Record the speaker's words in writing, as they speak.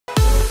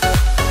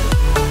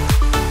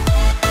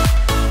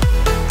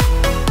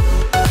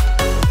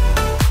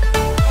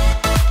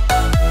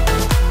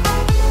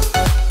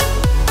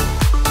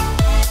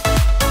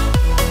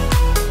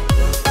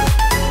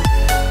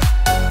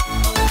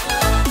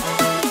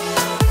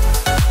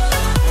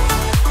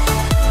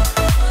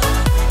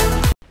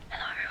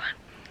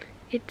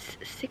It's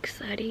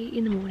 6:30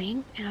 in the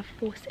morning and I've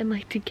forced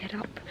Emily to get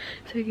up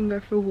so we can go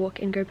for a walk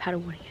and go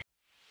paddleboarding.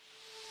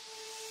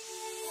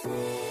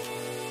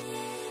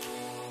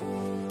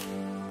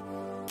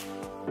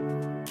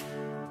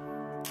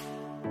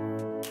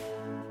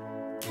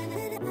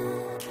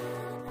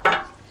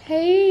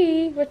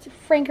 Hey, what's it,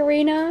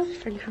 Frankarina?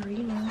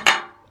 Frankarina.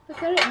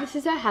 Look at it, this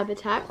is our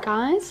habitat,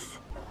 guys.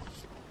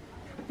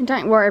 And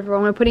don't worry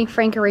everyone, we're putting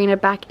Frankarina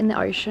back in the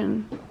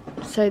ocean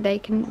so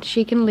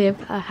she can live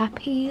a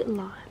happy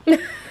life.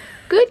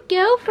 Good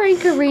girl,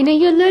 Frankarina,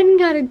 you're learning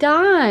how to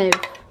dive.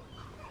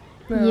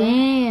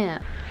 Yeah.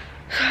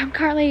 So I'm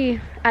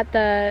currently at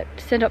the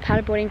stand-up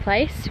paddleboarding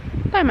place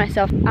by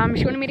myself. She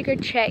wanted me to go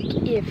check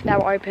if they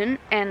were open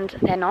and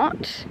they're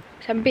not.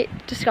 So I'm a bit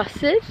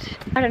disgusted.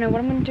 I don't know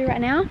what I'm gonna do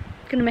right now.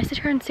 I'm gonna message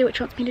her and see what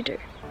she wants me to do.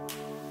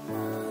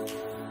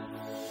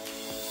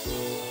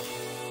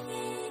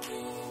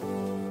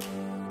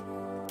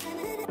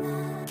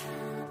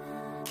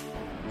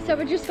 So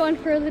we're just going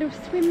for a little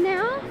swim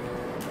now.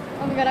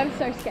 Oh my god, I'm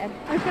so scared.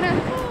 I'm just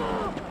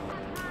gonna...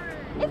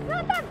 It's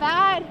not that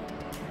bad.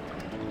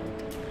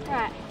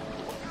 Alright.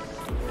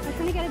 I'm just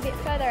gonna get a bit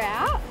further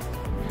out.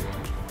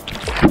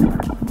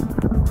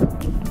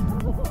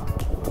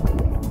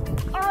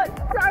 Oh,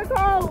 it's so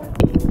cold!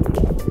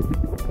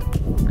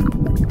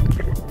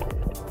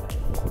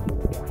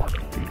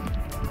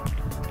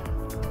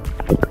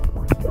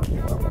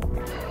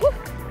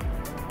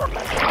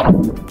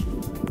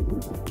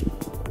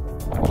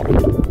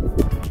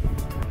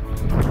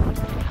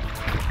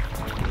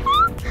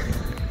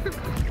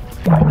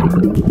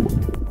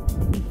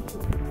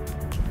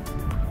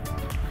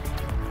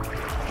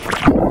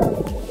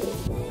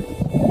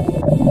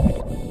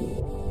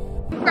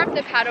 Grab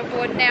the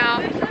paddleboard now.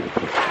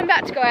 I'm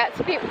about to go out. It's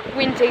a bit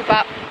windy,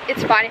 but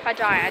it's fine. If I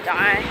die, I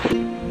die.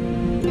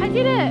 I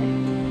did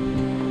it!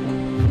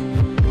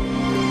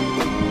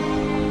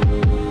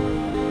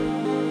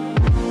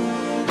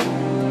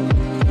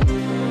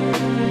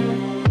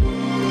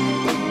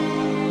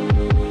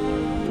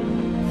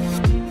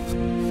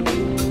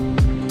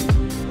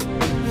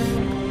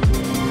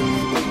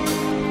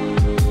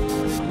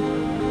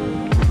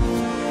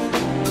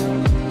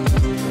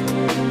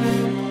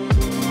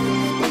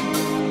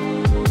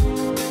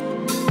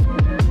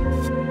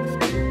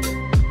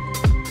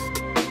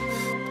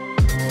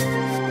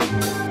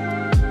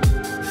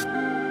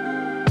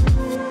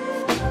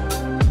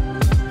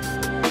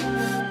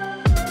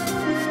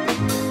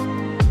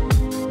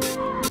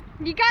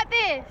 You got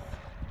this!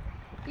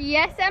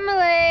 Yes,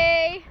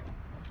 Emily!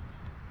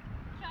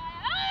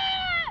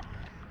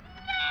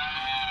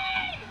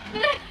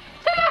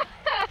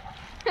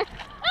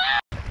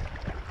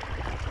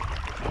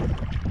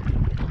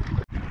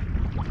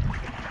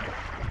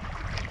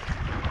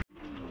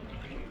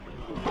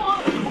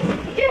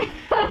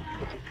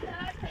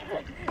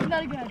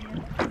 Not a good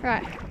idea.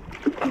 Right,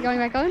 you going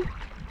back on?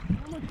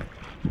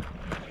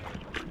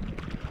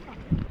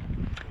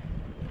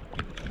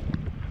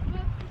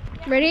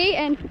 Ready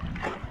and...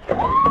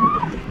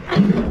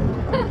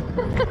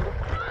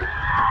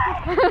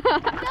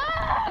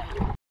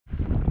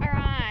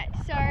 Alright,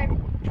 so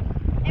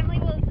Emily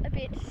was a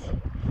bit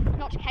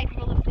not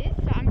capable of this,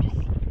 so I'm just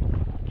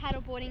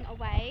paddleboarding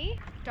away.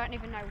 Don't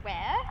even know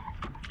where.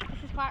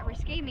 This is quite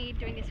risky, me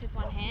doing this with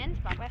one hand,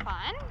 but we're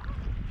fine.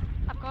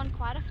 I've gone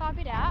quite a far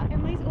bit out.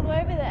 Emily's all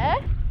over there.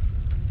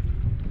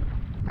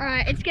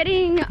 Alright, it's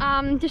getting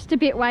just a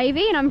bit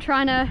wavy and I'm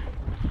trying to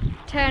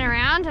turn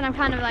around and I'm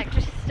kind of like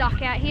just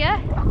stuck out here.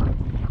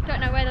 Don't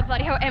know where the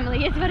bloody hell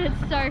Emily is, but it's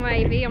so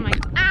wavy. I'm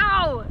like,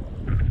 ow!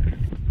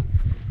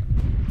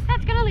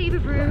 That's gonna leave a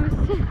bruise.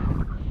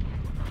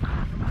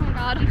 Oh my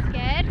god, I'm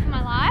scared for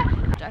my life.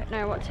 Don't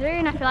know what to do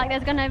and I feel like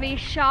there's gonna be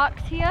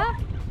sharks here.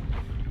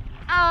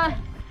 I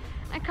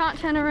can't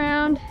turn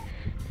around.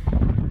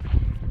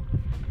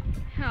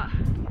 Oh.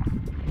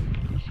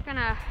 Just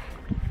gonna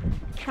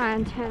try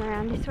and turn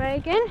around this way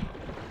again.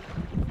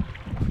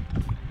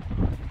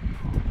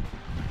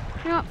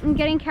 You know what? I'm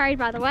getting carried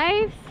by the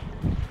waves.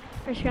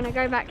 We're just gonna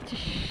go back to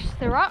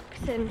the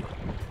rocks and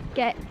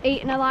get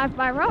eaten alive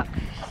by rocks.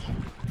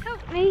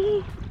 Help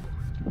me!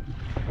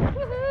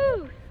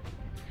 Woohoo!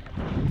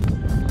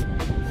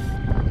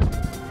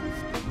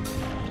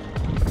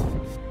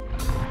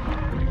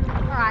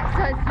 Alright,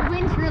 so the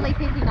wind's really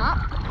picking up,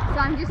 so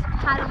I'm just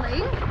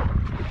paddling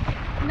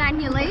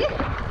manually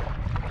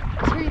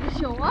to the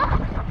shore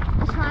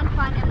to try and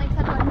find Emily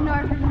because I've got no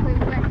clue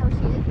where the hell she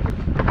is.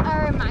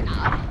 Oh my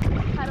god.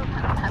 Paddle,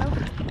 paddle, paddle.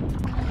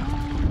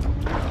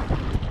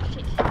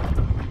 Shit.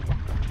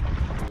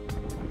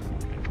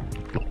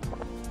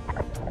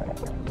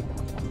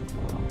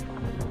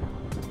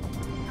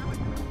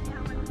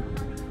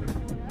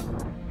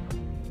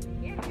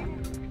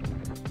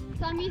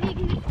 So I'm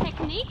using this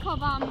technique of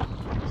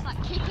just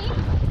like kicking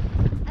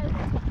as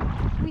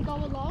we go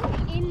along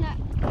in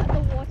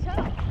the water,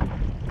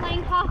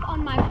 laying half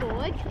on my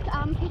board,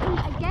 kicking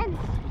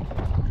against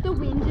the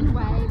wind and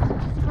waves,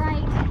 which is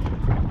great.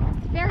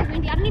 It's very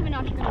windy. I don't even know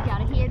if you're going to be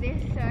able to hear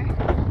this, so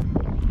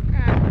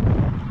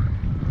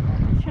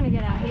just trying to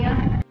get out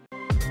here.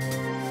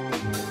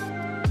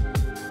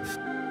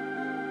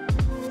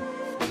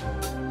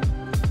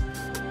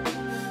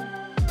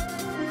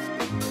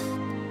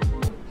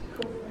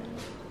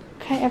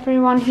 Okay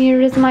everyone, here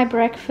is my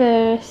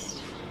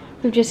breakfast.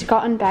 We've just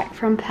gotten back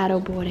from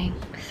paddleboarding.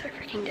 I'm so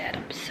freaking dead,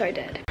 I'm so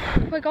dead.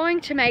 We're going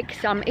to make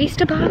some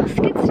Easter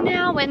baskets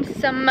now and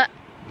some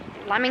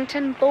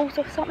lamington balls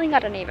or something, I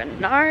don't even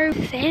know.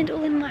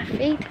 Sandal in my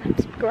feet,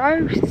 that's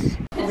gross.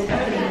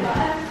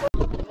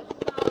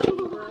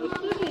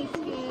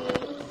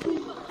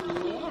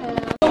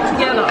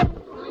 Together.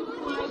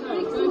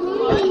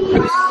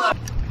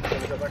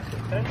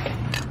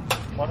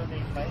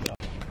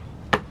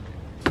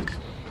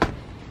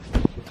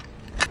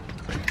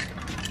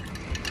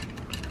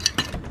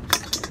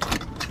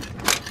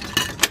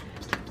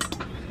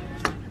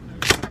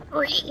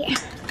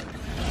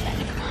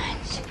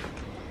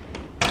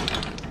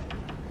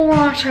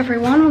 Alright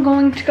everyone, we're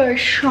going to go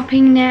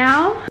shopping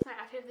now. My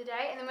outfit of the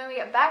day, and then when we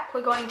get back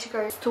we're going to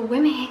go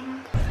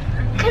swimming.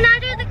 Can I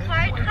do the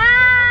coat?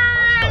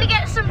 I'm gonna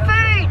get some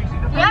food.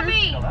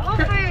 Yummy, more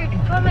food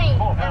for me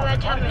and my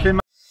tummy.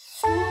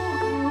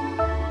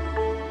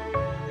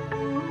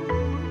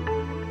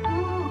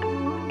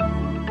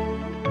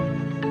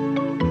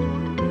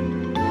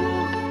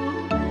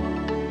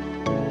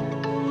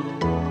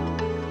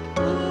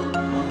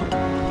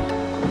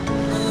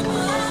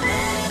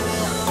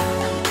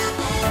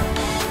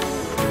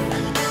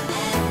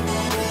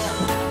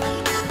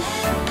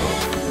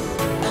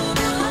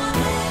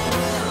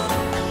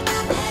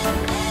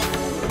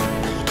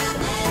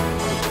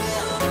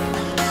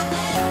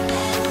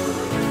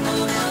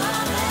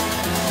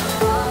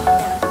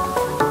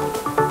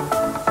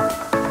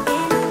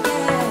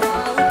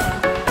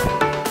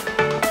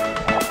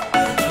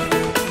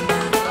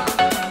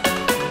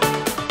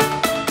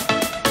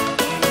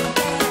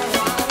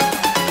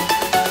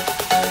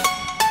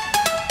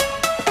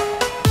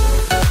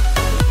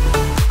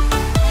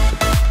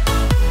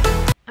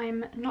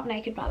 Not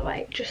naked by the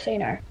way, just so you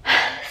know.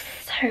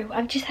 So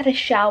I've just had a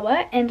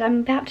shower and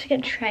I'm about to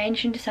get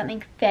changed into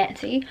something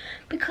fancy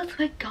because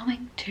we're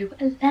going to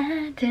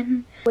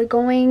Aladdin. We're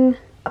going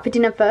out for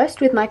dinner first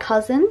with my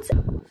cousins. So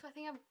I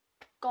think I've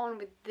gone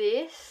with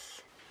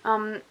this.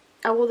 I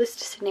wore this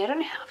to Sydney. I don't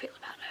know how I feel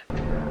about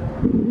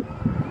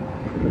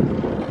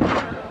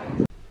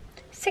it.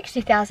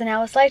 60,000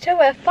 hours later,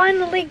 we're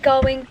finally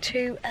going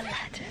to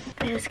Aladdin.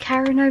 There's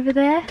Karen over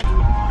there.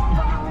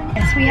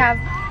 Yes, we have.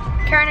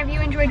 Karen, have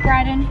you enjoyed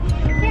Brighton?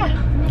 Yeah.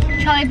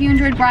 Charlie, have you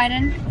enjoyed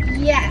Brighton?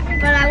 Yeah,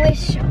 but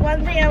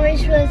one thing I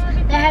wish was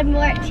they had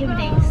more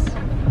activities.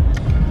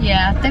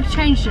 Yeah, they've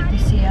changed it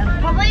this year.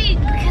 Probably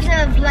because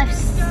of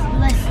less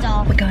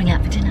staff. We're going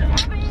out for dinner.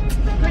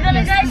 We're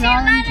gonna go see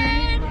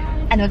Aladdin.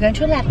 And we're going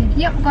to Aladdin.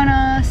 Yep, we're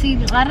gonna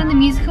see Aladdin the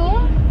musical.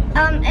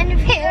 And if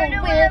you don't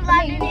know what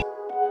Aladdin is,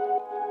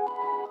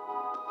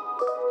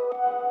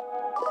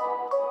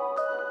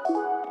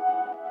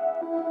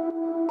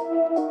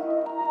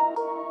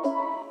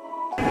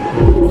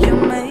 You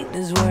made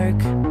us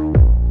work,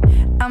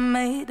 I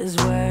made us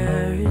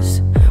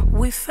worse.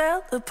 We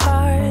fell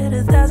apart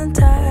 1,000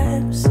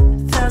 times,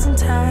 1,000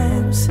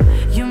 times.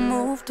 You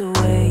moved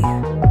away,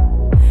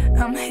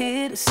 I'm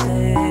here to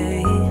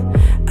stay.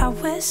 I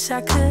wish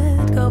I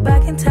could go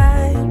back in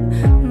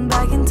time,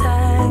 back in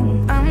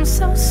time. I'm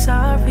so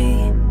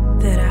sorry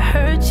that I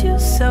hurt you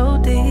so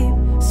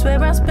deep.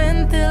 Swear I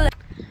spent the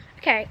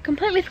Okay,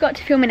 completely forgot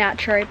to film an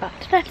outro, but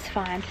that's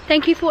fine.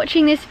 Thank you for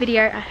watching this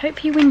video. I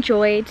hope you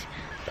enjoyed.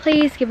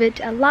 Please give it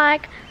a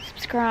like,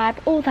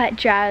 subscribe, all that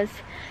jazz.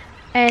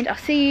 And I'll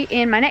see you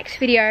in my next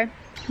video,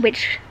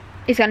 which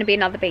is going to be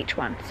another beach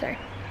one. So,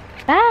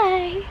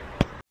 bye!